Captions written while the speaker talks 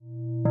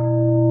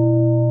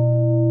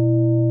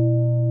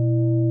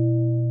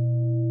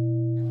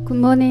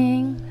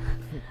morning.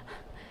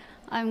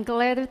 I'm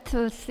glad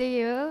to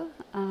see you.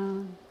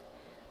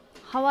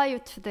 How are you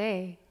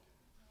today?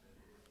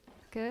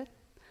 Good.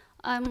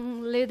 I'm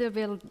a little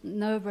bit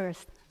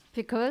nervous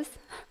because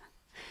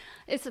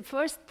it's the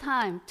first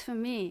time to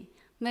me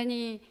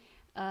many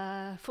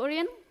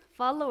foreign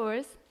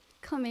followers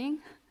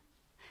coming.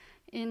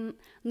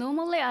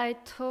 Normally I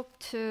talk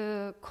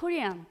to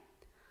Korean.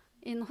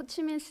 In Ho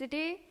Chi Minh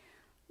City,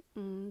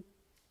 70%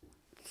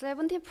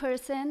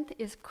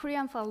 is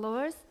Korean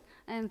followers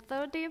and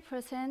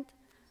 30%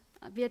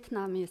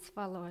 Vietnamese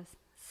followers.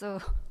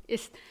 So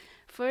it's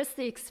first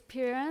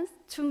experience,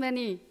 too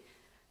many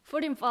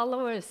foreign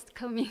followers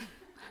coming.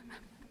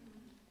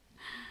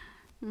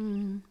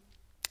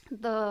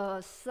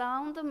 The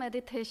sound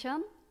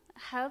meditation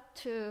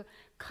helped to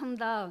calm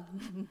down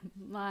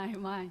my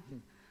mind.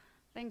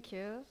 Thank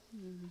you.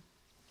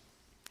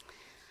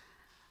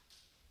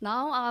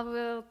 Now I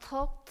will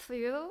talk to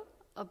you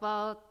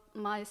about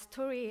my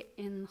story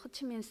in Ho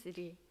Chi Minh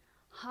City,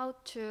 how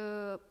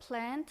to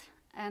plant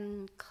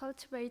and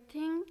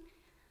cultivating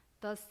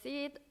the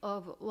seed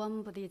of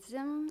Won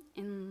Buddhism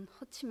in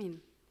Ho Chi Minh.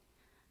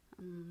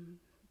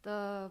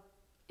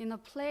 In a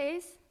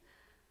place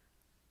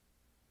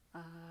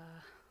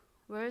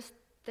where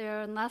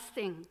there's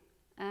nothing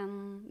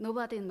and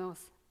nobody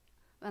knows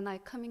when I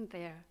coming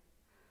there.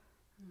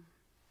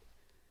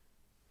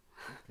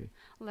 Okay.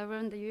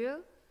 Reverend,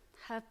 you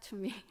help to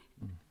me.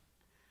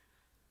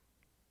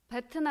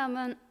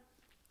 베트남은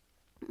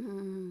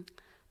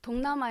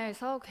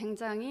동남아에서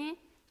굉장히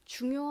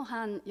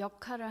중요한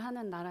역할을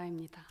하는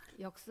나라입니다.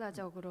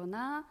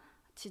 역사적으로나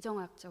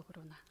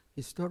지정학적으로나.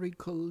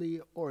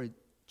 Historically or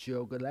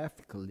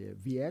geographically,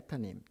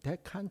 Vietnam,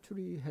 that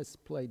country has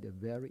played a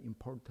very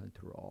important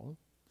role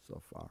so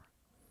far.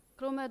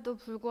 그럼에도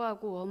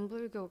불구하고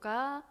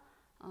원불교가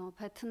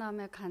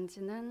베트남에 간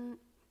지는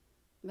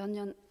몇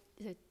년,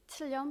 이제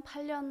 7년,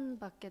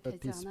 8년밖에 되지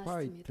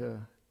Despite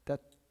않았습니다.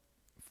 that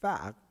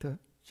fact,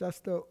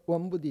 just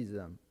Won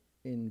Buddhism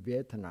in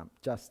Vietnam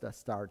just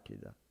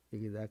started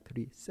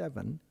exactly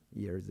 7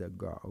 years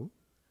ago.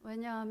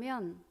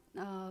 왜냐하면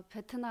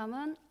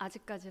베트남은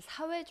아직까지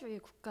사회주의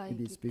It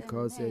국가이기 is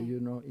because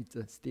때문에 it's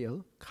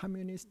still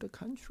communist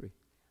country.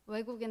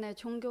 외국인의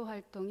종교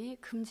활동이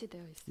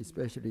금지되어 있습니다.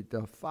 Especially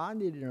the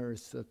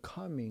foreigners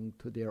coming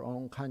to their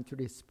own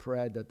country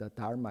spread the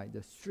Dharma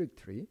is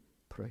strictly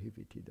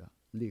prohibited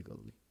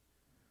legally.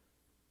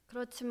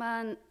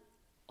 그렇지만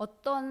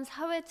어떤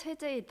사회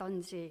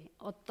체제이든지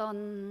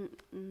어떤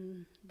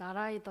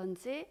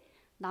나라이든지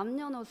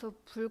남녀노소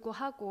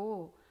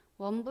불구하고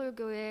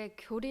원불교의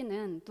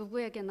교리는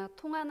누구에게나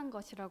통하는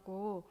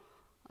것이라고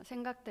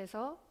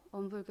생각돼서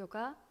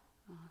원불교가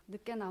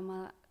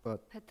늦게나마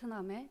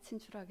베트남에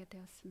진출하게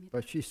되었습니다.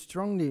 But she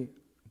strongly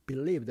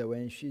believed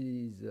when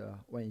she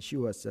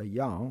was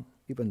young,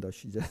 even though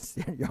she's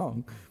still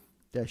young,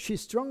 that she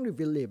strongly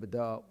believed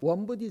the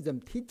Won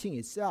Buddhism teaching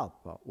itself,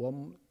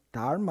 Won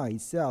Dharma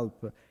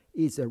itself,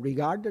 is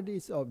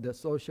regardless of the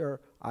social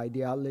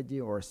ideology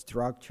or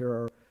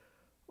structure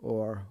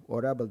or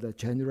whatever the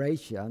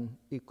generation,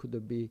 it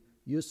could be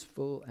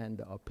useful and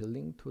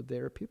appealing to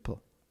their people.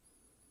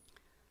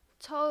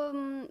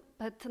 처음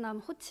베트남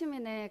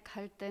호치민에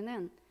갈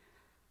때는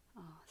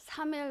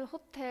 3일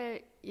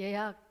호텔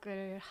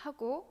예약을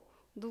하고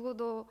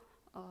누구도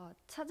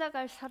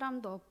찾아갈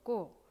사람도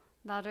없고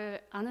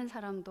나를 아는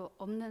사람도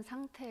없는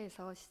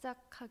상태에서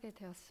시작하게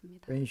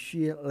되었습니다. When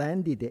she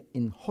landed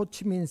in Ho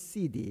Chi Minh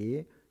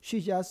City, she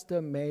just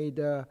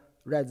made a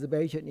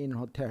reservation in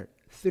hotel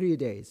 3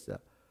 days.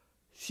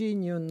 She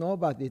knew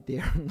nobody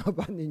there,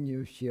 nobody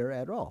knew her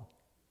at all.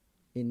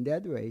 In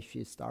that way,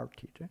 she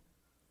started.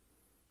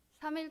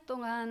 3일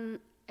동안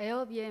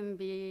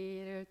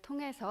에어비앤비를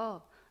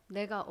통해서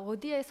내가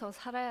어디에서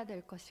살아야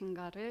될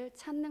것인가를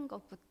찾는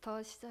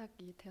것부터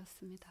시작이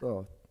되었습니다.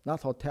 So,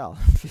 not hotel.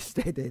 She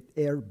stayed at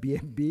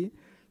Airbnb.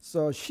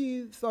 So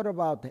she thought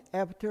about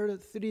after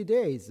 3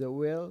 days,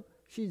 well,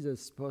 she's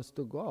supposed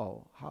to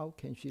go. How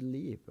can she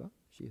leave?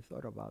 She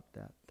thought about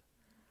that.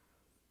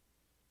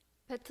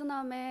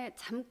 베트남에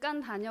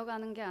잠깐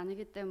다녀가는 게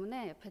아니기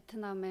때문에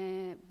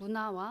베트남의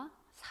문화와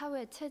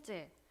사회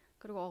체제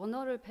그리고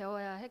언어를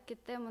배워야 했기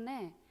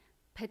때문에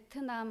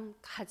베트남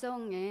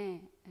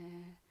가정을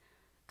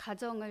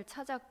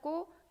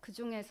찾았고 그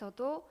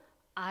중에서도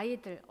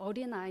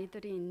어린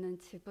아이들이 있는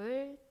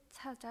집을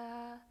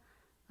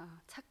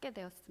찾게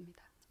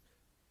되었습니다.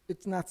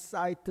 It's not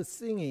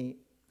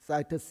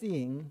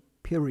sightseeing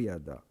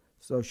period.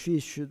 So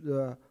she should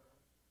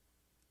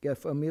get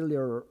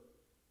familiar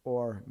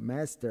or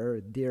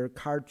master their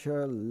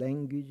culture,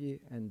 language,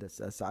 and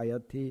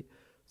society.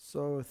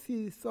 So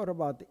she thought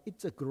about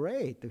it's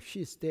great.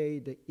 She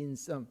stayed in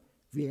some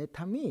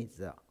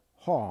Vietnamese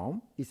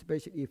home,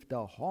 especially if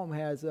the home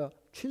has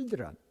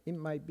children. It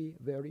might be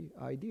very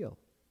ideal.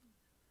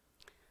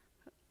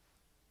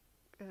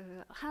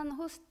 한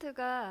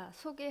호스트가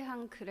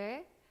소개한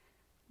글에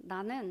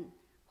나는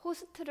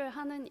호스트를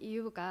하는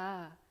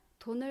이유가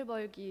돈을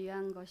벌기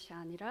위한 것이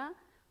아니라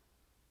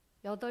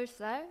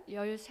 8살,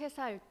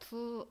 13살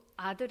두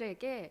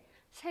아들에게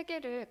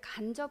세계를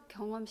간접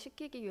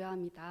경험시키기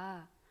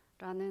위함이다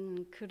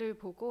라는 글을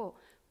보고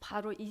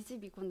바로 이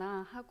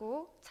집이구나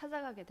하고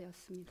찾아가게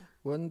되었습니다.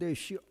 One day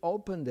she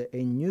opened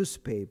a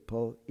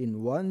newspaper.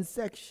 In one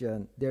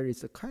section, there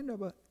is a kind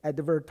of a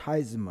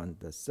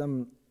advertisement.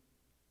 Some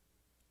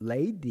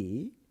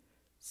lady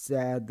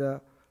said,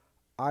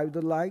 I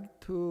would like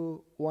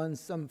to want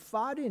some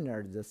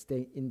foreigners to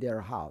stay in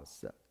their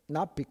house.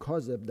 Not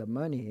because of the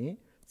money,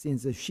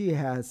 since she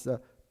has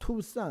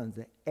two sons,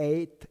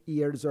 8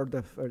 years old,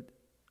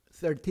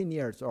 13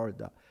 years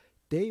old.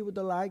 I would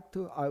like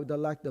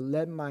to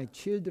let my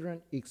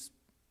children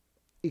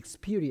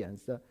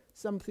experience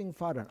something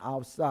foreign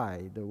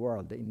outside the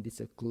world in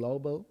this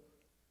global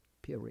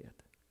period.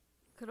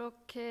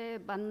 그렇게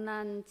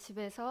만난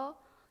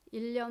집에서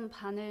 1년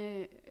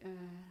반을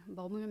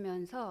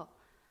머물면서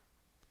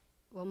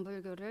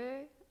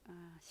원불교를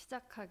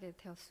시작하게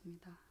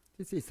되었습니다.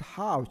 This is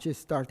how she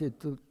started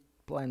to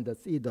plant the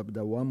seed of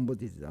the Won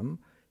Buddhism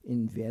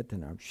in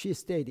Vietnam. She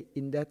stayed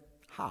in that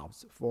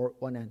house for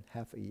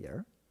 1.5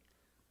 years.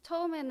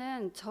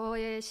 처음에는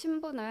저의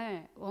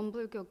신분을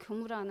원불교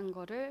교무라는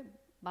거를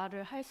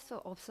말을 할 수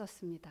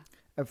없었습니다.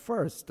 At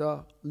first,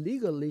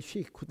 legally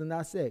she could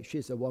not say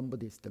she's a Won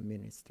Buddhist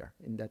minister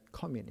in that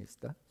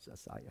communist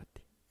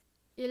society.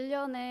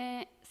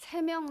 1년에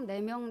 3명,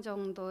 4명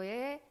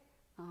정도의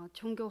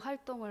종교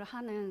활동을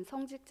하는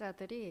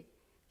성직자들이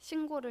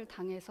신고를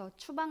당해서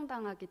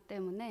추방당하기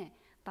때문에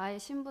나의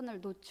신분을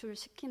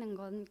노출시키는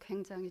건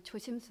굉장히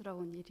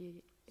조심스러운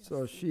일이었습니다.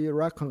 So she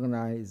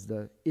recognized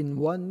in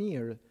 1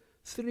 year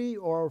 3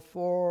 or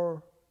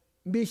 4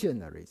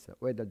 missionaries,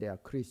 whether they are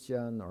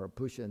Christian or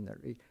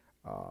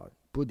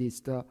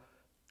Buddhist,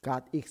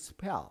 got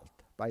expelled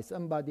by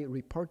somebody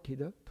reported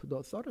to the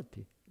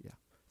authority. Yeah.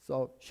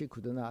 So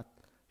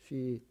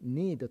she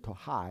needed to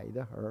hide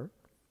her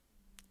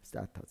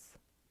status.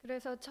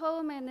 그래서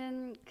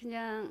처음에는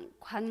그냥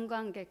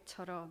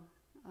관광객처럼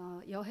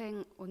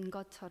여행 온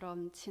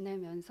것처럼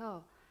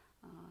지내면서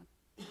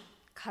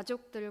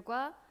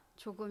가족들과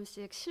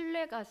조금씩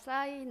신뢰가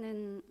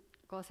쌓이는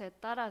것에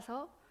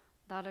따라서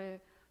나를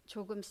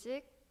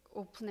조금씩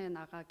오픈해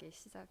나가기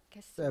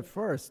시작했습니다. At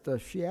first,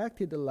 she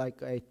acted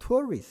like a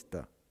tourist.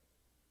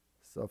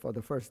 So for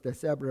the first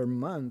several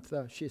months,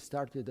 she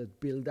started to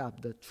build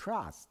up the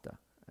trust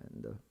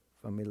and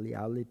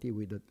familiarity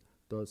with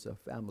those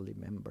family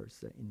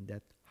members in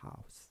that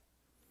house.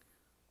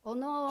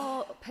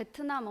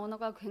 베트남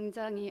언어가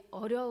굉장히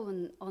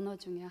어려운 언어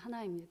중에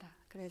하나입니다.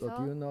 그래서 So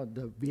do you know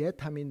the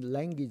Vietnamese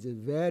language is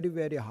very,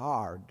 very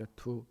hard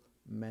to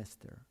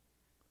master.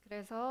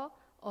 그래서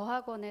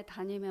어학원에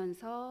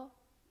다니면서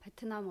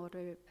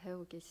베트남어를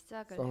배우기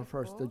시작을 So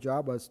first the 했고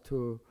job was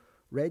to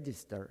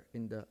register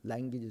in the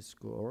language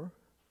school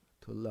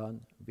to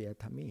learn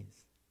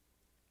Vietnamese.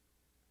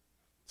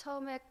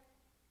 처음에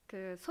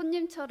그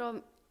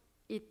손님처럼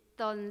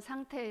있던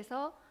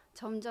상태에서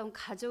점점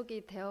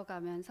가족이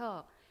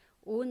되어가면서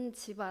온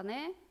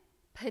집안에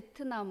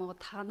베트남어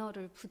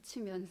단어를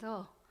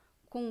붙이면서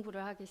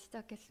공부를 하기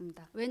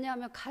시작했습니다.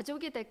 왜냐하면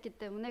가족이 됐기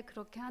때문에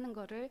그렇게 하는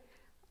거를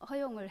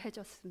허용을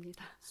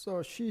해줬습니다.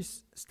 So she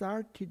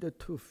started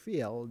to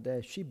feel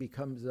that she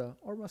becomes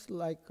almost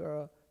like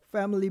a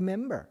family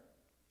member.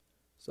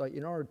 So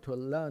in order to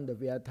learn the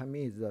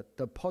Vietnamese,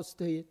 the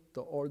post-it,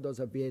 all those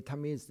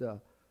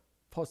Vietnamese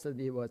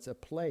post-it was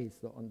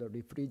placed on the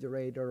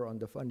refrigerator, on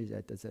the furniture,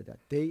 etc.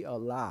 They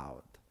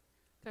allowed.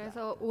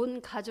 그래서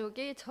온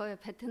가족이 저의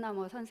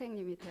베트남어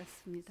선생님이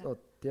되었습니다. So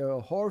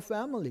their whole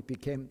family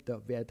became the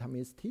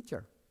Vietnamese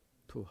teacher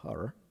to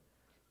her.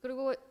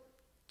 그리고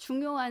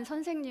중요한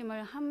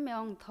선생님을 한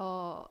명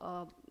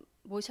더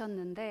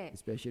모셨는데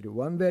Especially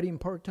one very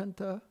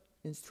important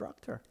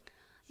instructor.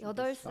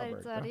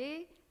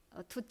 8살짜리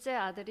둘째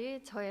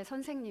아들이 저의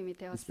선생님이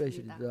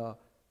Especially 되었습니다.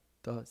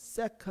 the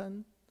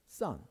second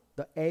son,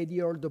 the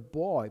 8-year-old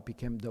boy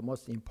became the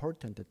most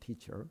important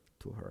teacher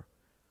to her.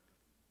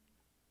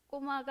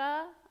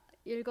 꼬마가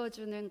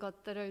읽어주는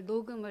것들을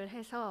녹음을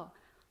해서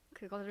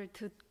그거를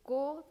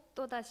듣고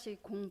또다시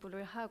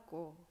공부를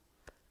하고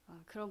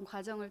그런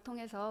과정을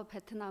통해서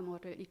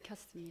베트남어를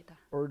익혔습니다.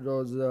 All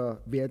those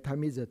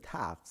Vietnamese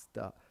texts,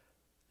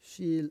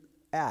 she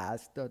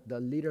asked the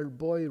little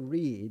boy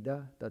read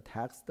the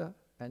text,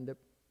 and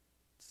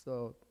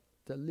so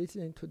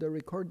listening to the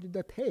recorded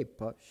tape,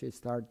 she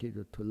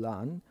started to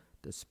learn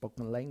the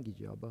spoken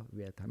language of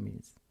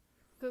Vietnamese.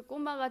 그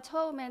꼬마가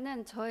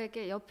처음에는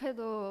저에게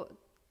옆에도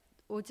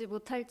오지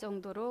못할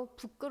정도로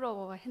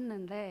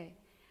부끄러워했는데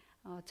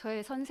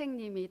저의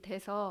선생님이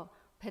돼서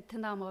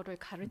베트남어를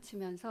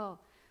가르치면서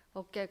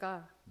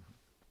어깨가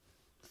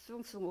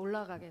숭숭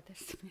올라가게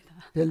됐습니다.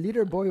 The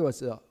little boy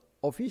was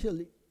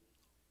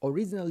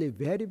originally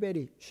very,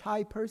 very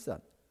shy person,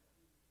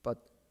 but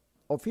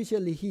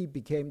officially he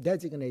became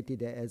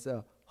designated as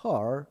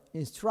her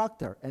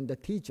instructor and the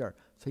teacher.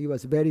 So he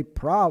was very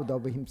proud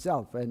of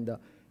himself, and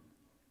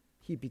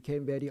he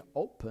became very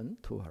open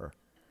to her.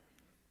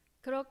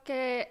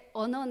 그렇게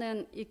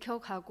언어는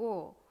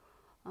익혀가고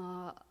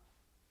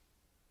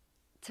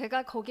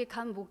제가 거기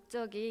간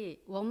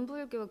목적이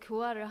원불교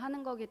교화를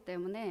하는 거기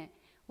때문에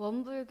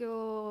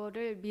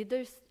원불교를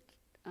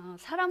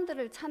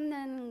사람들을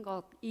찾는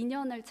것,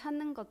 인연을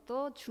찾는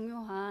것도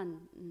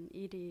중요한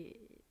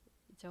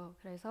일이죠.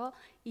 그래서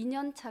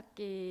인연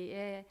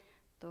찾기에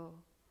또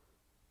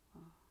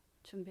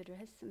준비를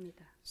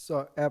했습니다.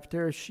 So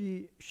after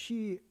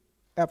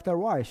after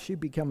a while she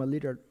became a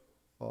little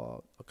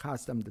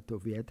accustomed to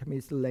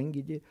Vietnamese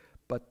language,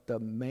 but the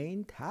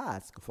main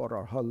task for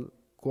her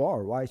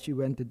goal why she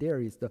went there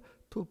is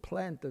to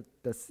plant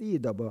the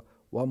seed of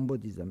Won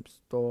Buddhism.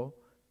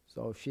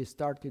 So she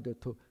started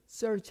to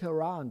search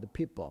around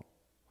people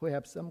who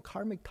have some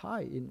karmic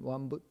tie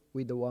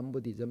with the Won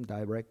Buddhism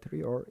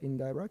directly or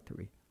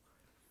indirectly.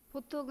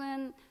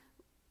 보통은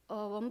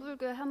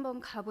원불교에 한번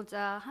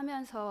가보자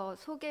하면서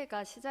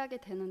소개가 시작이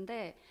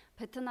되는데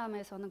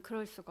베트남에서는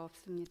그럴 수가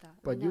없습니다.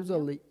 But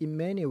usually in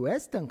many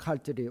Western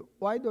cultures,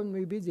 why don't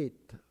we visit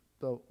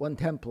the one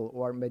temple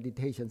or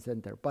meditation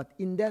center? But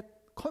in that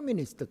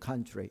communist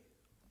country,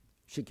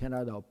 she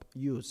cannot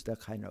use that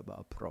kind of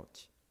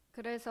approach.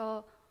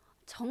 그래서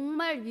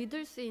정말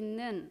믿을 수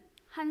있는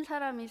한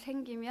사람이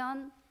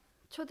생기면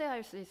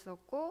초대할 수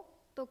있었고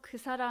또 그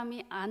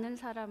사람이 아는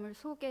사람을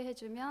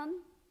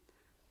소개해주면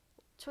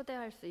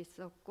초대할 수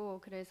있었고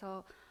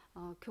그래서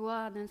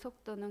교화하는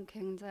속도는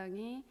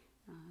굉장히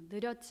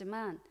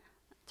느렸지만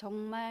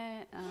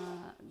정말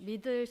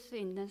믿을 수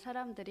있는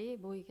사람들이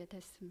모이게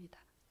됐습니다.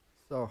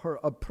 So her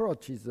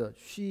approach is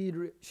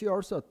she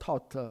also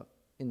taught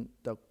in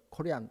the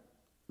Korean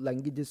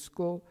language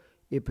school.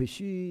 If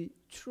she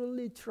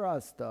truly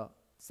trusts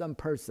some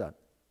person,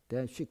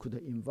 then she could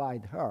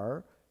invite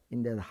her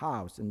in that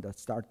house and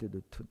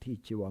started to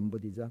teach Won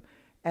Buddhism.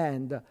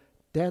 And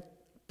that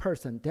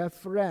person, that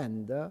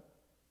friend,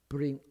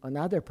 bring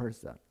another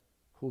person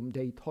whom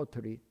they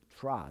totally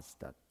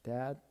trust.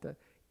 That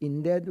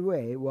in that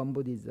way, Won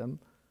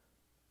Buddhism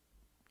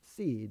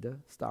seed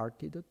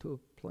started to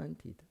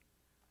plant it.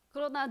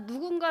 그러나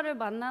누군가를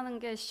만나는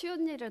게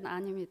쉬운 일은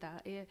아닙니다.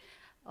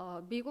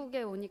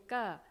 미국에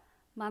오니까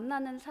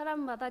만나는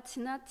사람마다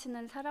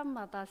지나치는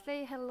사람마다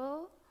say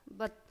hello,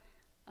 but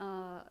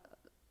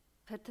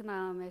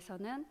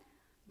베트남에서는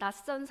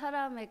낯선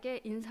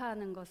사람에게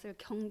인사하는 것을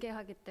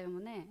경계하기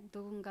때문에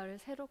누군가를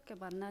새롭게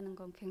만나는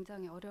건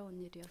굉장히 어려운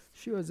일이었어요.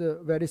 She was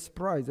very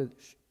surprised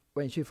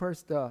when she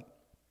first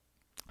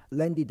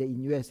landed in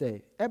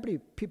USA. Every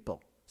people,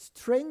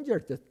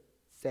 strangers,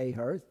 say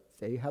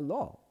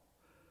hello.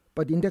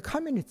 But in the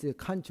communist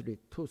country,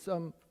 to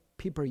some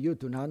people you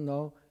do not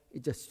know,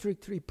 it's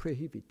strictly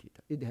prohibited.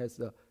 It has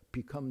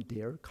become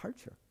their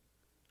culture.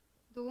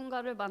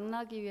 누군가를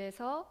만나기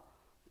위해서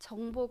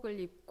정복을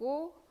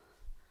입고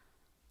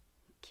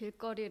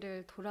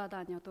길거리를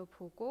돌아다녀도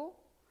보고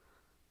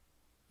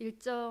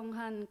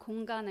일정한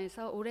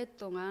공간에서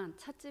오랫동안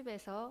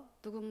찻집에서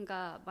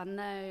누군가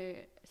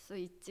만날 수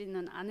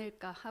있지는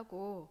않을까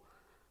하고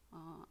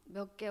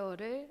몇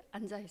개월을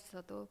앉아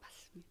있어도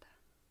봤습니다.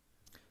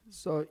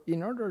 So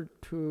in order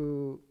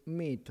to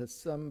meet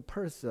some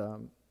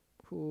person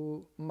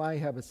who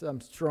might have some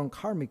strong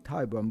karmic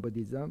type of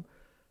Buddhism,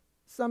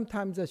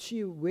 sometimes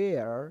she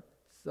wear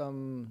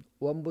some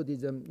Won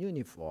Buddhism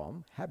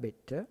uniform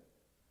habit,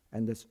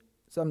 and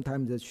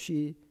sometimes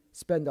she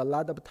spend a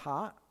lot of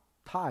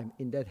time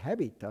in that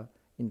habit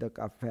in the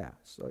cafe.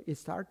 So it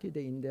started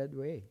in that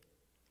way.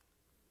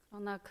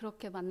 그러나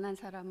그렇게 만난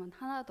사람은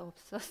하나도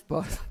없었어요.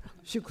 But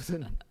she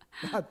could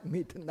not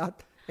meet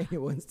not any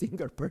one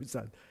single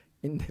person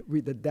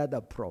with that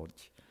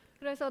approach.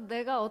 그래서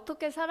내가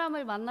어떻게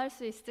사람을 만날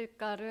수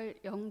있을까를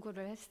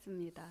연구를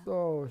했습니다.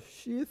 So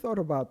she thought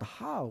about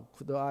how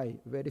could I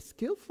very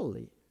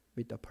skillfully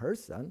with a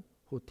person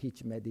who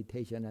teach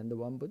meditation and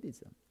Won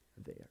Buddhism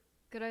there.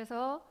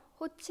 그래서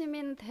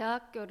호치민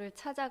대학교를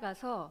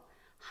찾아가서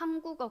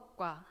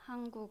한국어과,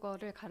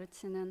 한국어를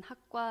가르치는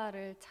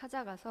학과를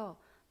찾아가서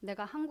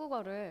내가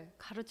한국어를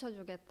가르쳐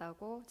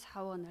주겠다고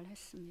자원을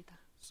했습니다.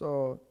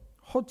 So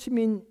Ho Chi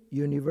Minh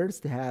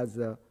University has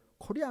a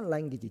Korean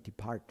language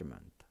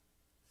department.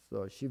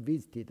 So she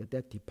visited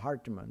that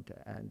department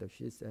and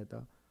she said,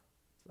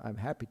 I'm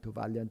happy to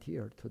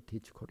volunteer to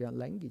teach Korean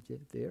language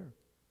there.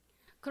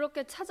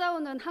 그렇게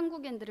찾아오는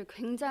한국인들이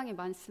굉장히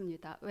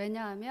많습니다.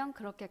 왜냐하면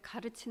그렇게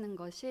가르치는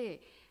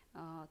것이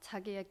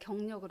자기의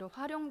경력으로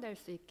활용될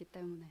수 있기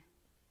때문에.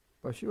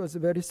 But she was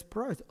very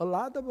surprised. A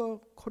lot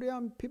of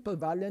Korean people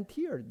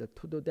volunteered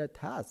to do that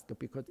task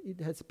because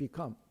it has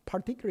become,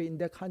 particularly in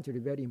that country,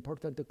 very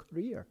important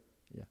career.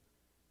 Yeah.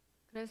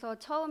 그래서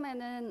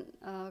처음에는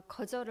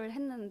거절을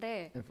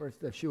했는데 At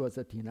first she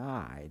was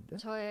denied.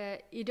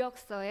 저의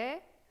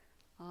이력서에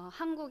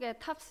한국의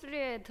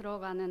탑3에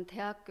들어가는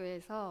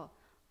대학교에서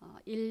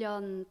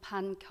 1년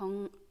반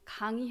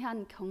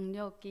강의한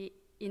경력이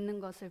있는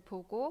것을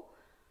보고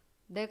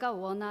내가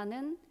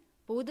원하는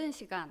모든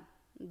시간,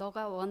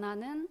 너가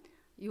원하는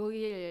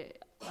요일을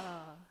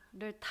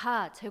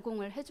다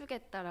제공을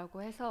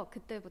해주겠다라고 해서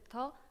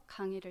그때부터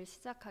강의를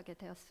시작하게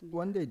되었습니다.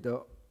 One day the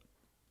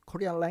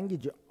Korean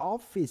language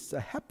office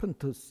happened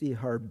to see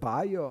her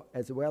bio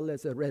as well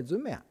as a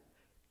resume.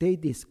 they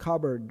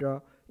discovered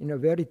in a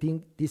very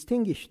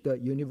distinguished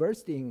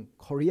university in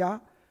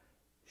Korea.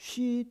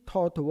 She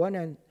taught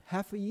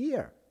 1.5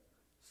 years.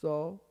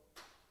 So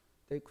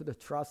they could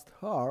trust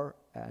her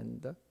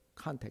and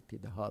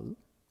contacted her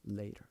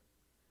later.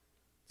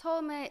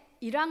 처음에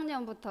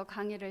 1학년부터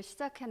강의를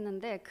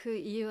시작했는데 그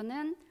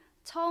이유는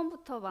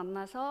처음부터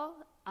만나서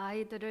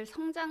아이들을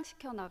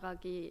성장시켜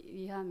나가기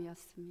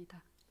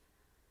위함이었습니다.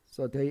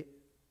 So they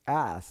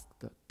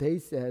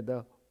said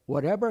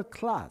whatever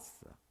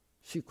class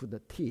she could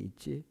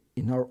teach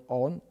in her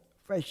own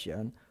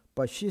fashion,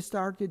 but she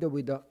started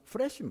with a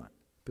freshman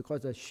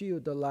because she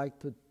would like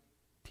to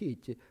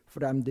teach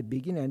from the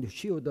beginning and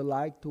she would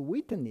like to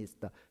witness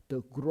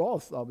the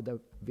growth of the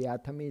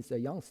Vietnamese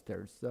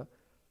youngsters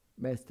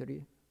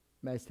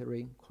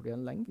mastering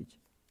Korean language.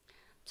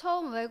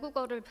 처음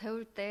외국어를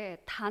배울 때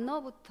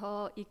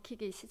단어부터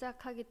익히기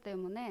시작하기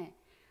때문에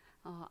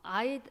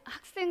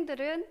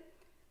학생들은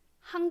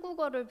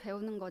한국어를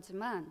배우는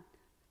거지만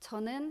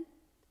저는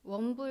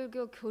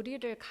원불교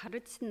교리를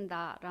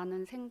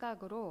가르친다라는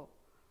생각으로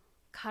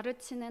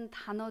가르치는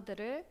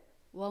단어들을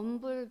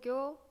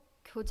원불교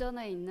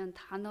교전에 있는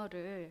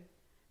단어를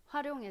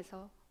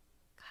활용해서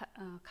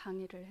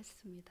강의를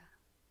했습니다.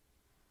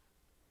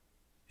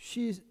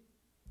 She's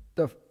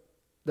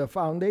the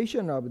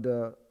foundation of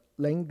the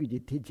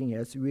language teaching,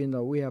 as we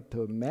know, we have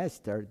to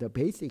master the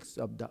basics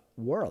of the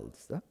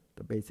words,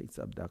 the basics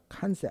of the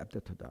concept.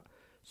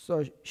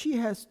 So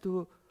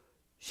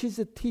she's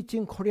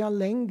teaching Korean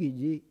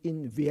language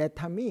in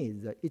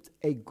Vietnamese. It's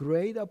a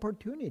great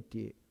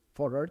opportunity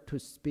for her to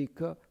speak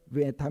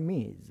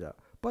Vietnamese.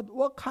 But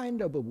what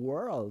kind of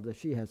world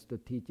she has to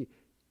teach?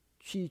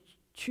 She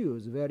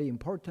choose very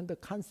important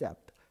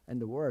concept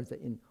and words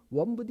in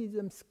Won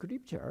Buddhism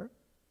scripture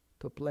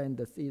to plant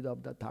the seed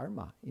of the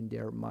Dharma in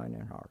their mind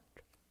and heart.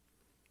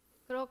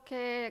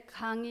 그렇게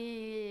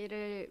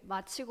강의를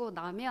마치고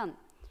나면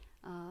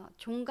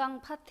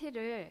종강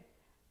파티를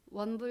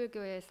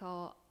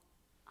원불교에서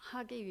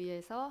하기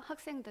위해서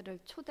학생들을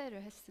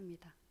초대를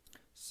했습니다.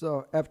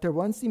 So after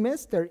one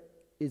semester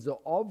is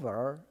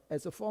over,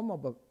 as a form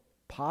of a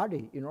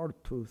party, in order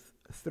to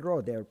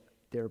throw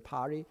their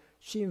party,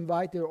 she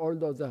invited all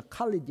those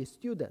college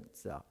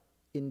students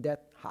in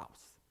that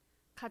house.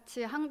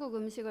 같이 한국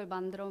음식을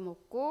만들어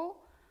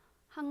먹고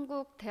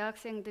한국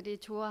대학생들이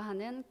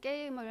좋아하는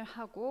게임을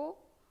하고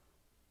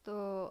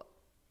또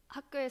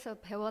학교에서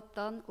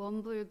배웠던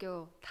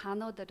원불교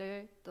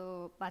단어들을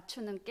또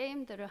맞추는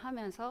게임들을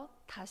하면서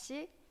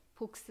다시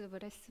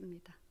복습을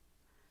했습니다.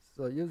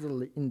 So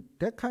usually in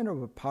that kind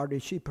of a party,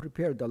 she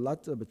prepared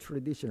lots of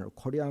traditional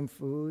Korean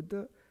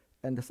food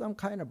and some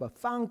kind of a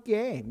fun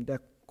game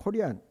that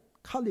Korean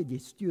college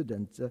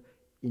students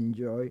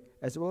enjoy,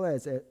 as well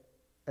as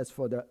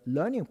for the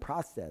learning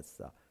process.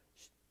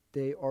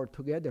 They all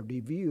together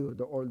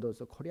reviewed all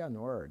those Korean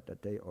words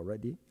that they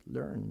already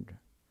learned.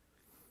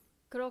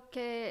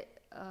 그렇게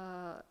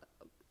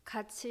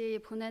같이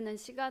보내는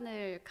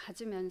시간을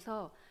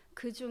가지면서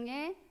그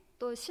중에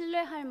또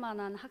신뢰할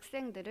만한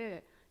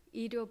학생들을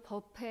일요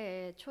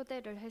법회에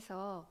초대를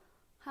해서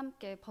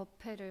함께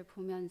법회를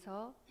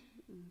보면서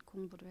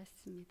공부를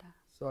했습니다.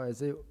 So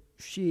as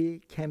she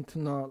came to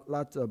know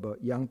lots of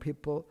young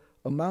people,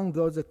 among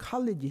those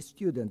college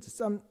students,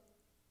 some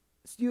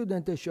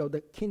students showed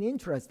a keen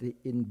interest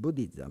in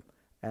Buddhism,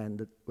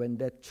 and when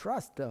that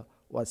trust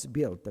was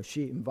built,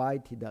 she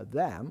invited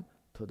them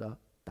to the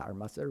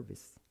Dharma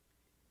service.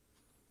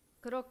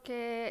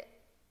 그렇게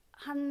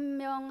한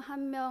명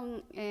한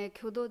명의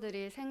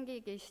교도들이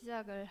생기기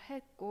시작을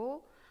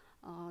했고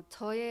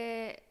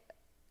저의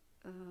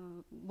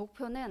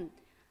목표는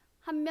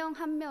한 명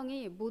한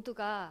명이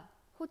모두가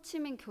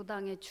호치민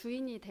교당의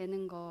주인이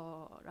되는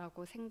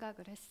거라고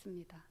생각을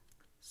했습니다.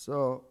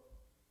 So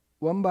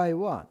one by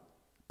one,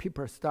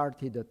 people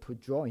started to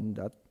join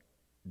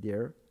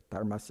their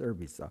Dharma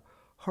service.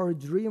 Her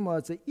dream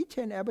was each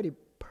and every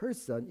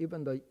person,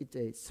 even though it's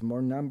a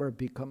small number,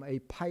 become a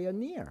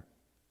pioneer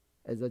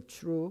as a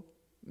true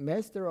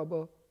master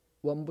of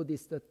Won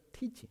Buddhist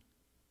teaching.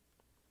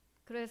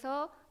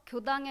 그래서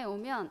교당에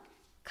오면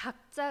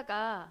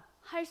각자가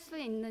할 수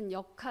있는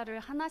역할을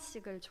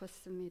하나씩을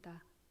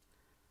줬습니다.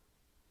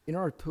 In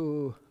order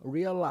to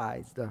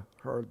realize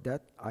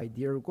that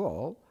ideal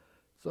goal,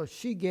 so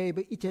she gave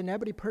each and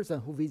every person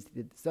who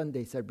visited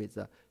Sunday service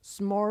a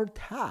small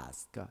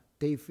task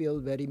they feel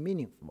very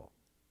meaningful,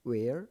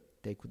 where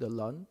they could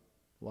learn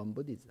Won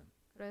Buddhism.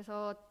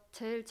 그래서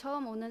제일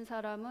처음 오는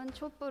사람은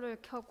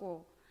촛불을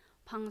켜고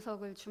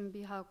방석을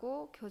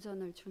준비하고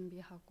교전을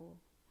준비하고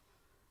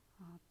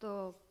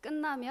또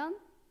끝나면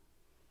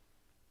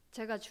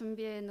제가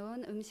준비해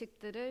놓은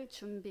음식들을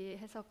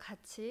준비해서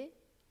같이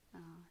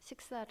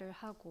식사를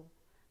하고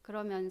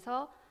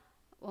그러면서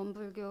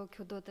원불교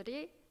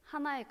교도들이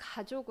하나의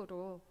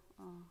가족으로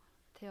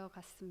되어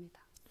갔습니다.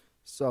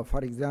 So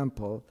for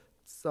example,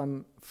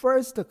 some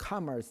first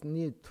comers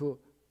need to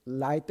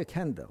light the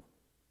candle,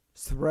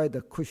 spread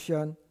the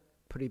cushion,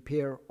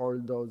 prepare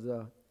all those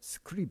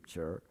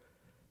scripture,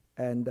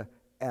 and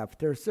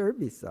after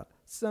service,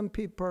 some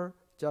people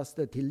just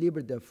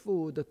deliver the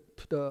food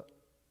to the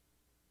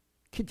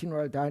kitchen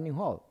or dining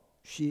hall.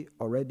 She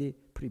already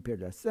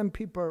prepared it. Some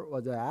people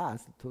was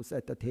asked to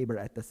set the table,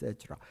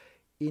 etc.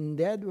 In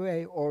that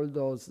way, all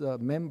those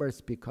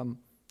members become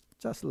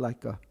just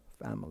like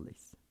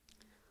families.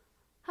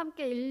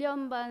 함께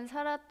 1년 반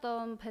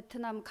살았던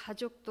베트남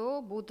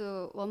가족도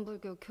모두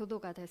원불교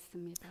교도가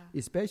됐습니다.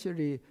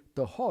 Especially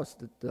the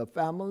host, the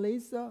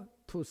families,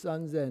 two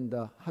sons and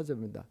the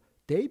husband,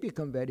 they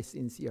become very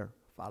sincere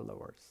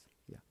followers.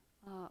 Yeah.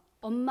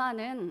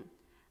 엄마는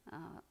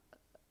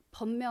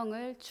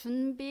법명을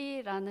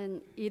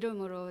준비라는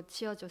이름으로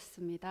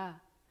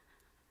지어줬습니다.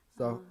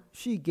 So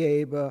she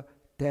gave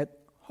that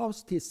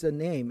hostess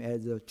name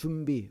as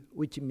준비,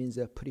 which means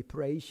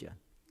preparation.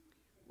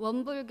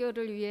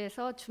 원불교를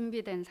위해서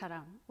준비된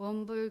사람,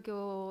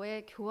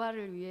 원불교의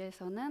교화를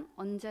위해서는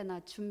언제나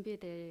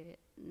준비된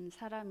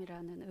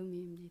사람이라는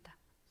의미입니다.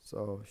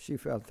 So she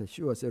felt that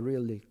she was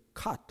really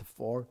cut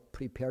for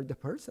prepared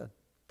person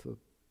to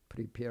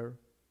prepare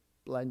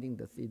planting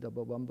the seed of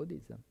Won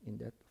Buddhism in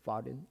that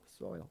foreign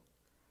soil.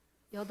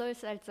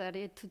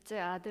 8살짜리 둘째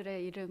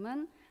아들의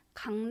이름은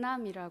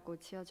강남이라고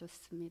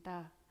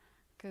지어줬습니다.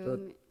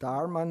 The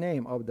Dharma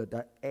name of the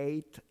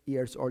 8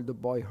 years old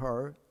boy,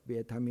 her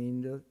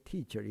Vietnamese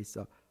teacher, is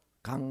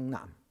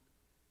Gangnam.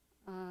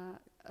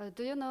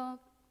 Do you know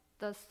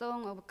the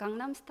song of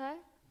Gangnam Style?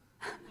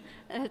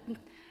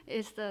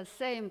 It's the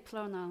same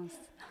pronouns.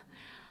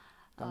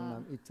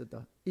 Gangnam,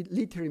 it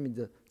literally means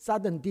the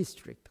southern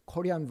district,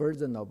 Korean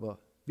version of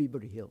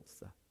Beverly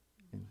Hills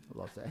in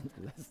Los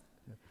Angeles.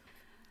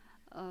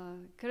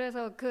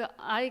 그래서 그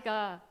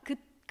아이가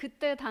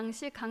그때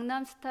당시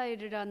강남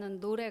스타일이라는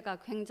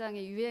노래가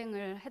굉장히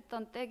유행을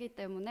했던 때이기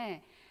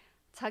때문에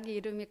자기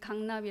이름이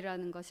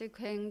강남이라는 것이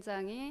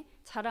굉장히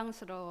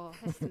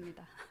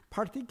자랑스러워했습니다.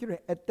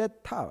 Particularly at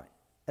that time,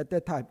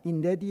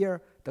 in that year,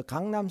 the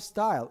Gangnam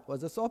style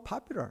was so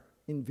popular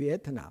in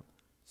Vietnam.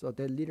 So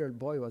that little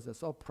boy was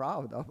so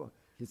proud of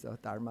his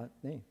Dharma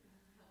name.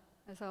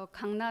 그래서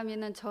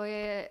강남이는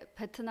저의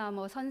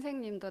베트남어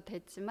선생님도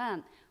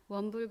됐지만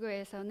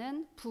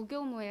원불교에서는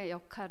부교무의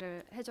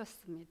역할을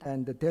해줬습니다.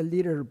 And that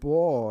little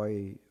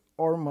boy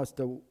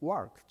almost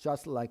worked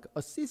just like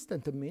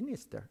assistant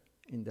minister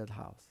in that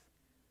house.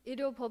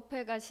 일요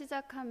법회가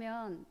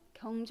시작하면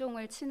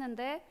경종을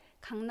치는데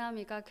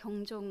강남이가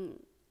경종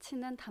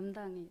치는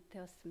담당이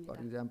되었습니다.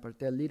 For example,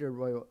 that little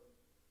boy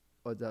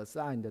was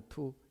assigned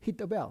to hit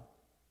the bell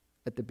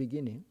at the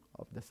beginning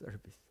of the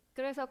service.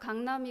 그래서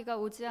강남이가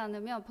오지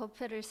않으면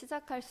법회를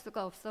시작할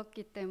수가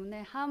없었기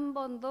때문에 한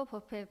번도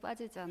법회에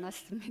빠지지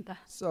않았습니다.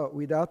 So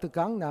without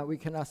Gangnam, we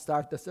cannot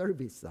start the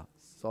service.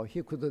 So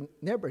he could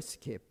never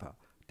skip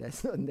that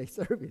Sunday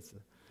service.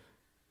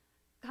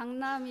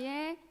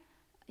 강남이의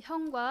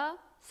형과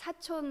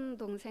사촌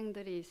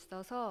동생들이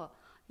있어서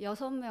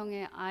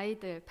 6명의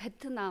아이들,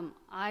 베트남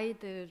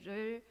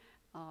아이들을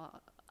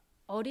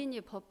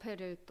어린이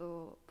법회를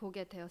또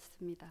보게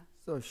되었습니다.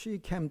 So she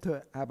came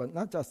to have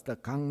not just the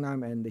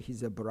Gangnam and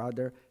his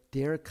brother,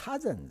 their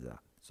cousins.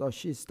 So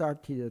she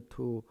started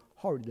to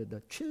hold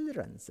the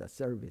children's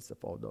service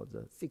for those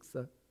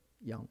 6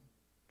 young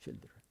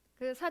children.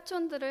 그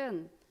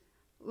사촌들은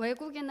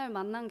외국인을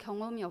만난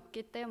경험이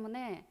없기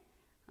때문에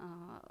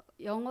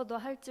영어도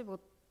하지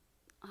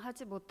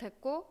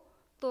못했고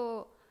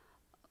또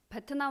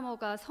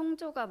베트남어가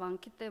성조가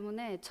많기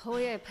때문에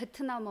저의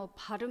베트남어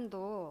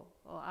발음도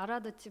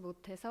알아듣지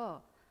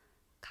못해서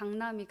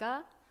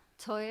강남이가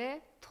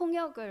저의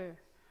통역을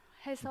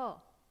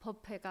해서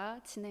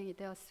법회가 진행이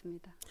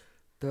되었습니다.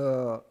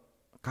 The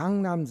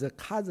Gangnam's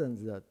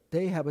cousins,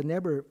 they have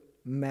never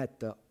met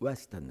the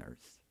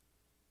Westerners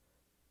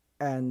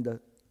and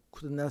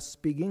could not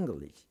speak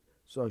English.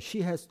 So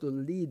she has to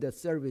lead the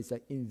service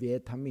in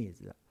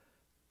Vietnamese.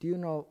 Do you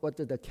know what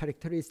the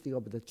characteristic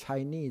of the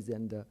Chinese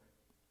and the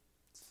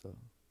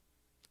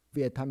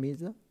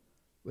Vietnamese?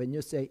 When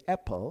you say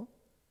apple,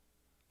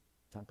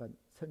 잠깐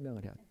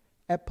설명을 해야 돼.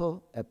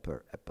 Apple, apple,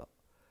 apple.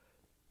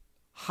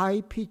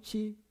 High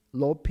pitch,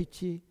 low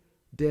pitch,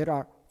 there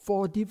are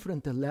 4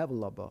 different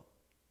levels of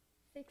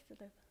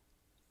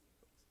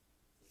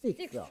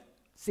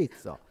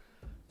 6.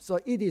 So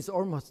it is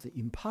almost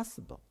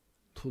impossible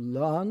to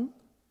learn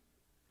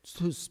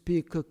to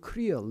speak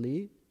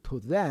clearly to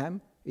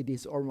them. It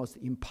is almost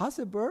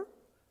impossible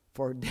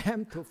for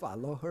them to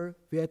follow her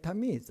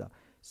Vietnamese.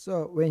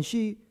 So when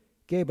she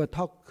gave a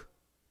talk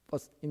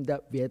in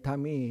the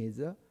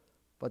Vietnamese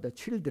for the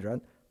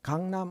children,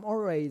 Gangnam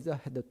always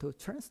had to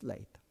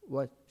translate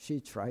what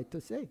she tried to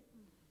say.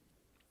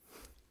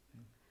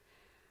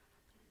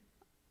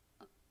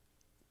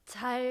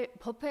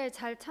 법회에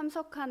잘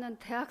참석하는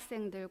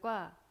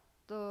대학생들과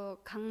또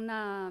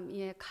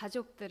강남의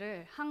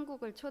가족들을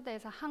한국을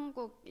초대해서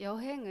한국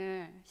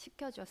여행을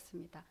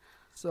시켜줬습니다.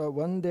 So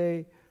one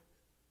day,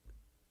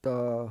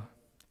 the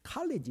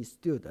college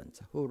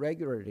students who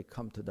regularly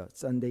come to the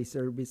Sunday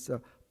service,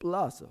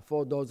 plus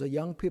for those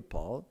young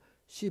people,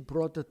 she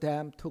brought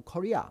them to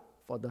Korea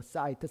for the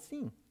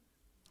sightseeing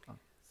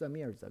some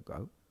years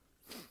ago.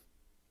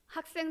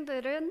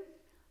 학생들은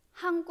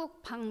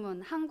한국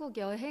방문, 한국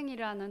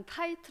여행이라는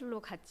타이틀로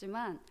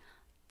갔지만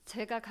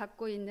제가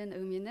갖고 있는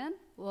의미는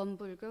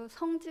원불교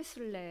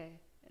성지순례라는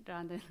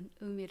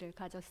의미를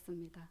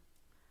가졌습니다.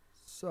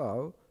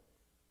 So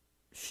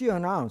she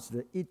announced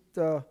it's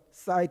a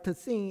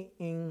sightseeing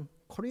in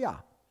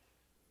Korea,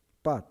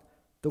 but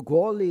the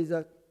goal is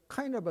a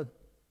kind of a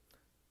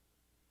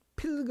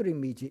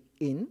pilgrimage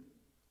in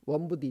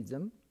Won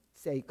Buddhism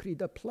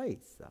sacred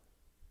place.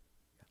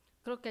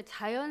 그렇게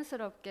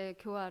자연스럽게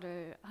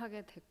교화를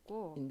하게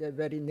됐고 In that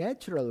very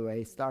natural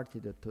way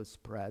started to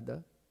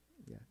spread.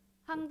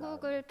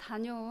 한국을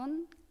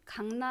다녀온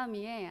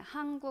강남이의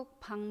한국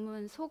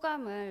방문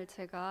소감을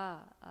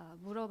제가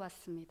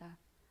물어봤습니다.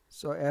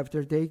 So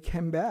after they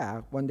came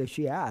back, one day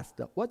she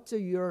asked, "What's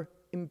your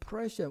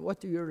impression?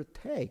 What's your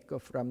take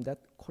from that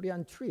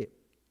Korean trip?"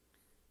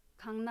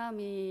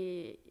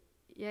 강남이의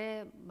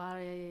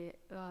말에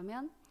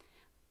의하면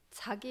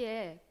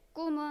자기의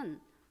꿈은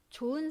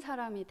좋은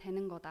사람이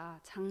되는 거다.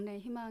 장래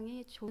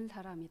희망이 좋은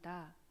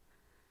사람이다.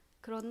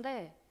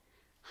 그런데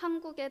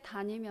한국에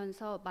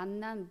다니면서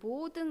만난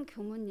모든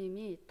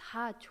교무님이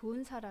다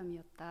좋은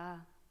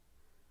사람이었다.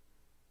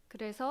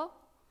 그래서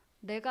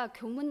내가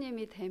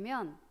교무님이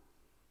되면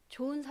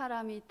좋은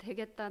사람이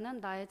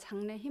되겠다는 나의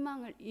장래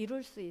희망을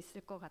이룰 수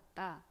있을 것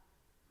같다.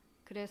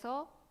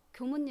 그래서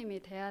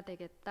교무님이 돼야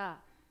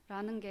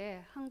되겠다라는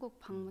게 한국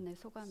방문의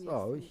So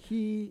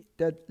소감이었습니다.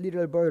 that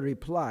little boy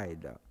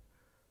replied,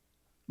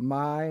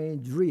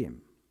 "My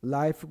dream,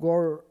 life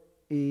goal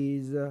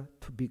is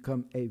to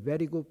become a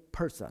very good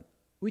person,"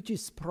 which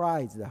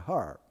surprised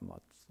her.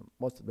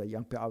 Most of the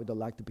young people, I would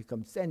like to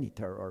become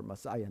senator or a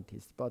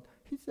scientist, but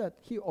he said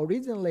he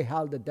originally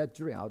held that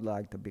dream. I would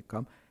like to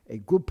become a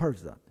good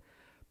person.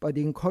 But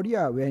in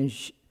Korea,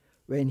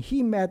 when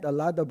he met a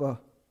lot of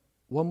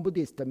Won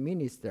Buddhist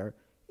minister,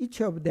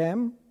 each of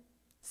them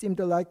seemed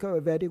like a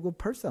very good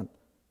person.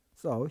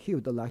 So he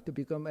would like to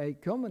become a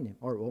Gyomunim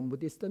or Won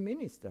Buddhist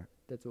minister.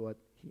 That's what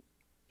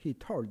he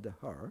told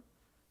her.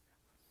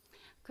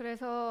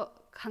 그래서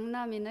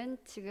강남이는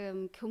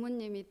지금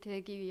교무님이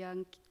되기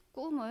위한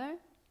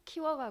꿈을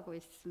키워가고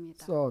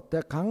있습니다. So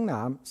the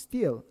Gangnam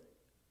still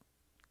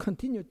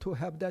continue to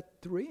have that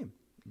dream.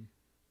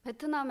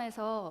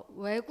 베트남에서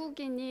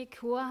외국인이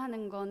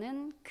교화하는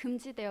것은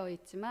금지되어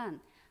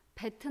있지만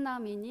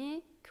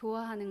베트남인이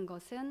교화하는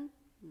것은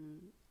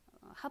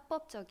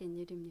합법적인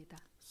일입니다.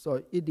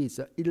 So it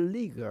is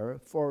illegal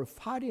for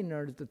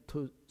foreigners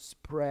to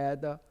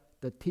spread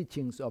the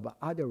teachings of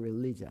other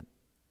religion.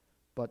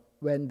 But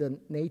when the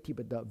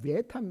native, the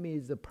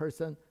Vietnamese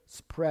person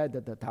spread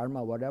the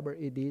Dharma, whatever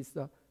it is,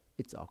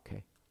 it's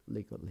okay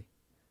legally.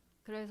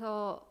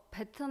 그래서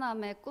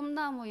베트남의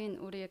꿈나무인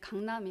우리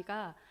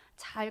강남이가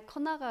잘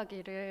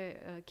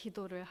커나가기를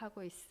기도를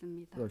하고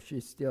있습니다. So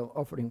she's still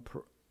offering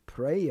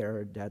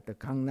prayer that the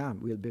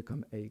Gangnam will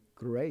become a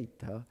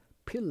great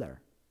pillar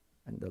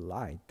and the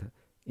light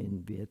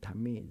in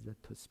Vietnamese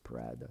to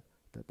spread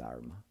the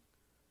Dharma.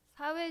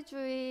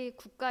 사회주의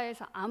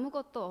국가에서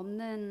아무것도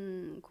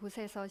없는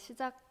곳에서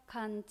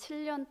시작한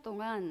 7년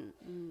동안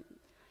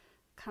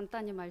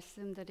간단히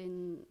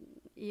말씀드린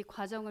이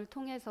과정을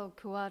통해서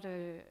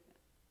교화를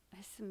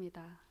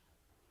했습니다.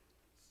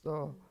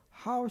 So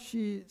how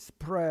she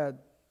spread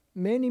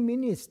many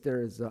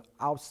ministers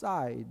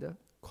outside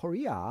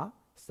Korea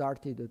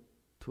started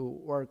to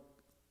work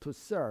to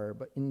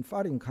serve in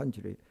foreign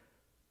country,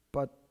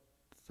 but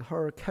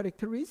her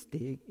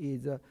characteristic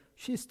is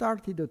she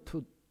started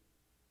to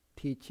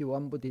teach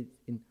Won Buddhism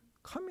in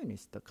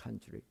communist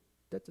country.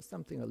 That's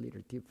something a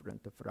little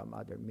different from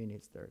other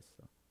ministers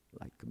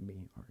like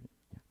me.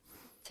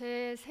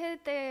 제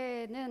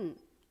세대는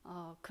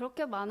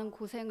그렇게 많은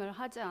고생을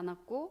하지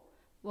않았고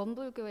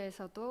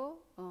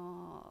원불교에서도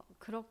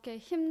그렇게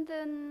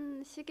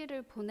힘든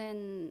시기를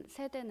보낸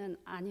세대는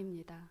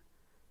아닙니다.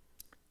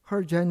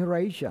 Her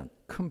generation,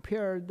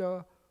 compared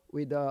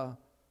with the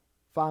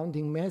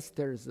founding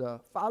master's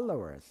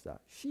followers,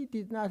 she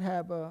did not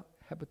have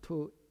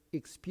to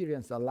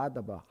experience a lot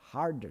of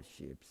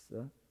hardships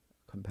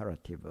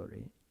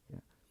comparatively.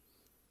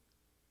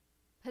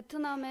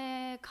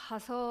 베트남에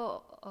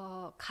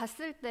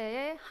갔을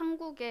때의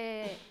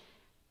한국의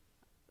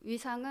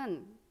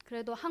위상은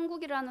그래도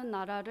한국이라는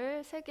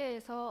나라를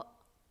세계에서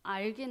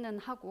알기는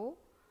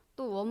하고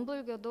또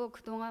원불교도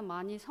그동안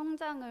많이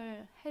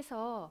성장을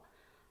해서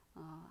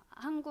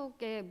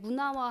한국의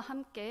문화와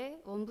함께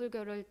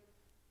원불교를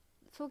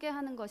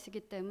소개하는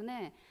것이기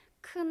때문에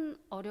큰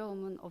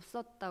어려움은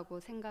없었다고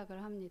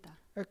생각을 합니다.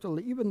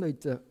 Actually, even though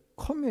it's a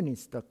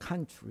communist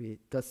country,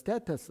 the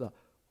status,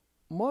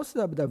 most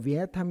of the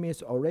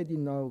Vietnamese already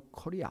know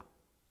Korea,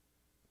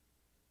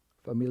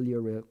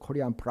 familiar with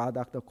Korean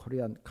product,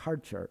 Korean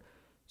culture.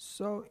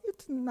 So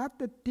it's not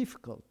that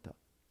difficult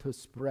to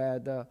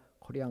spread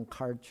Korean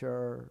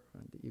culture,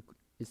 and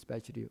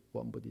especially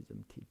Won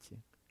Buddhism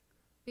teaching.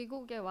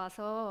 미국에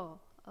와서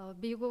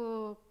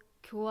미국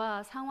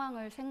교화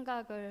상황을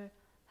생각을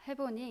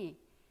해보니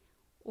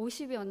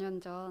 50여 년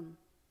전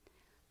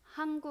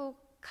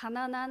한국,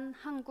 가난한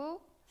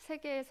한국,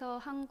 세계에서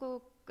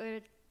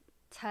한국을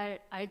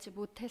잘 알지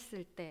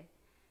못했을 때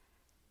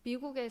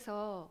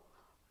미국에서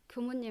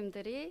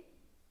교무님들이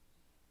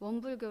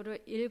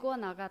원불교를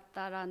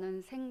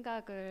읽어나갔다라는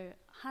생각을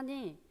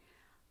하니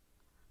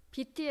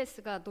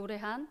BTS가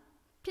노래한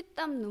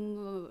피땀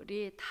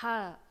눈물이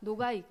다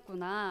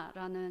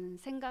녹아있구나라는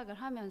생각을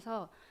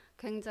하면서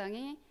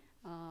굉장히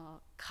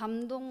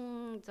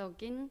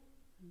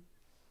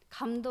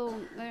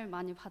감동을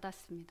많이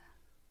받았습니다.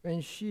 When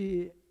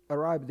she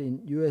arrived in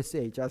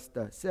USA just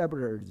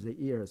several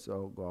years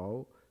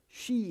ago,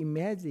 she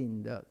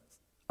imagined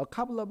a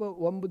couple of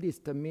one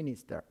Buddhist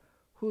minister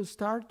who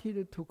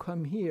started to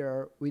come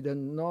here with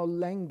no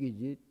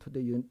language to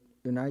the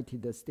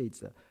United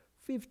States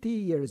 50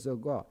 years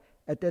ago.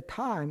 At that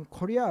time,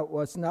 Korea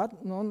was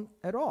not known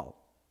at all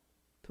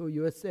to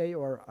USA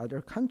or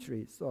other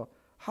countries. So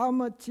how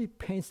much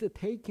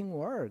painstaking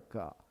work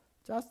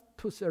just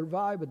to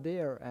survive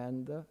there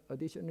and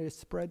additionally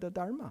spread the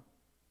Dharma.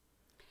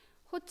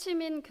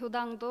 호치민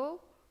교당도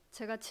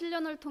제가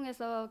 7년을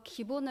통해서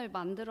기본을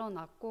만들어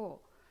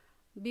놨고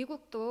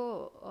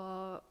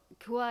미국도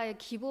교화의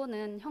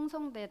기본은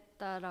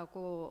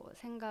형성됐다라고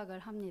생각을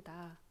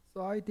합니다.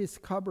 So I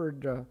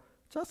discovered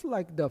just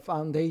like the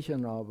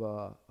foundation of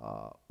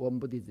Won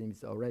Buddhism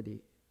is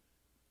already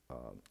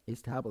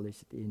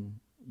established in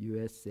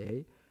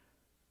USA,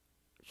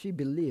 she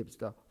believes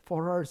that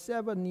for her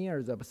 7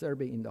 years of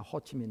serving in the Ho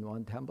Chi Minh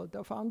One Temple,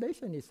 the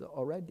foundation is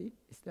already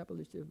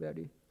established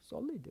very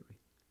solidly.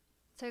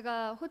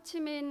 제가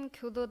호치민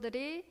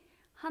교도들이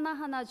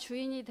하나하나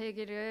주인이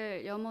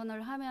되기를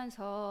염원을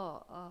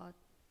하면서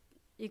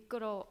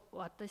이끌어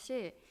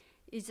왔듯이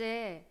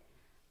이제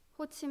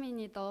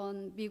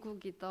호치민이든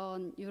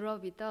미국이든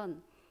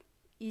유럽이든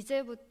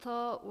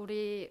이제부터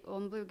우리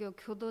원불교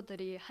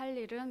교도들이 할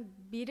일은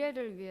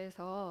미래를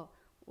위해서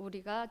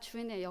우리가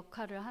주인의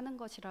역할을 하는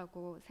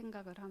것이라고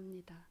생각을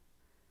합니다.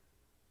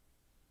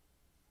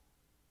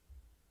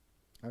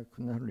 I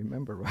could not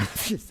remember what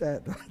she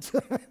said.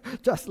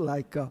 Just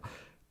like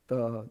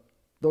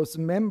those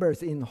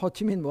members in Ho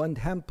Chi Minh One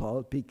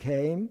Temple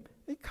became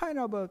a kind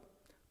of a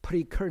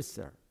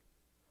precursor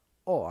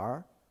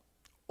or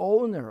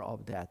owner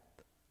of that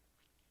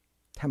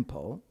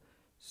temple.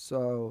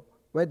 So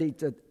whether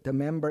it's the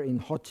member in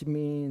Ho Chi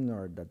Minh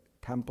or the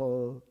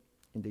temple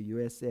in the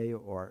USA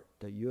or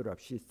the Europe,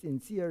 she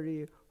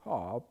sincerely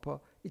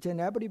hope each and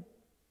every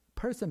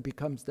person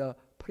becomes the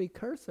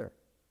precursor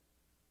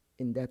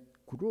in that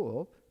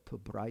group to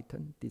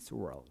brighten this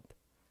world.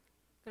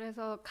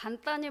 그래서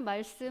간단히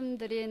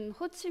말씀드린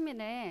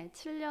호치민의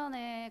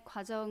 7년의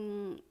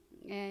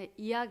과정의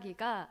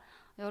이야기가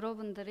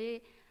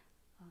여러분들이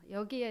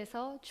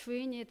여기에서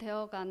주인이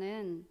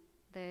되어가는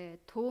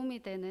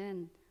도움이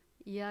되는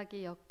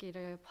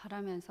이야기였기를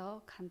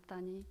바라면서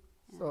간단히.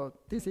 So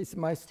this is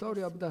my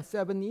story of the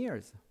 7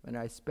 years when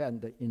I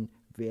spent in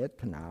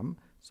Vietnam.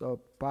 So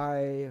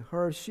by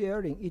her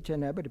sharing each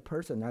and every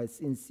person, I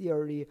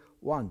sincerely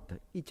want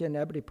each and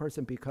every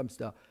person becomes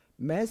the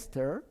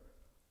master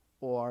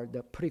or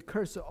the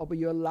precursor of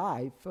your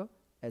life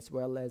as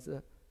well as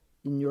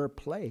in your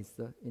place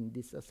in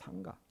this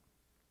Sangha.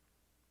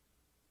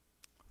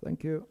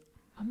 Thank you.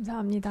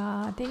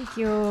 감사합니다. Thank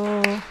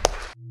you.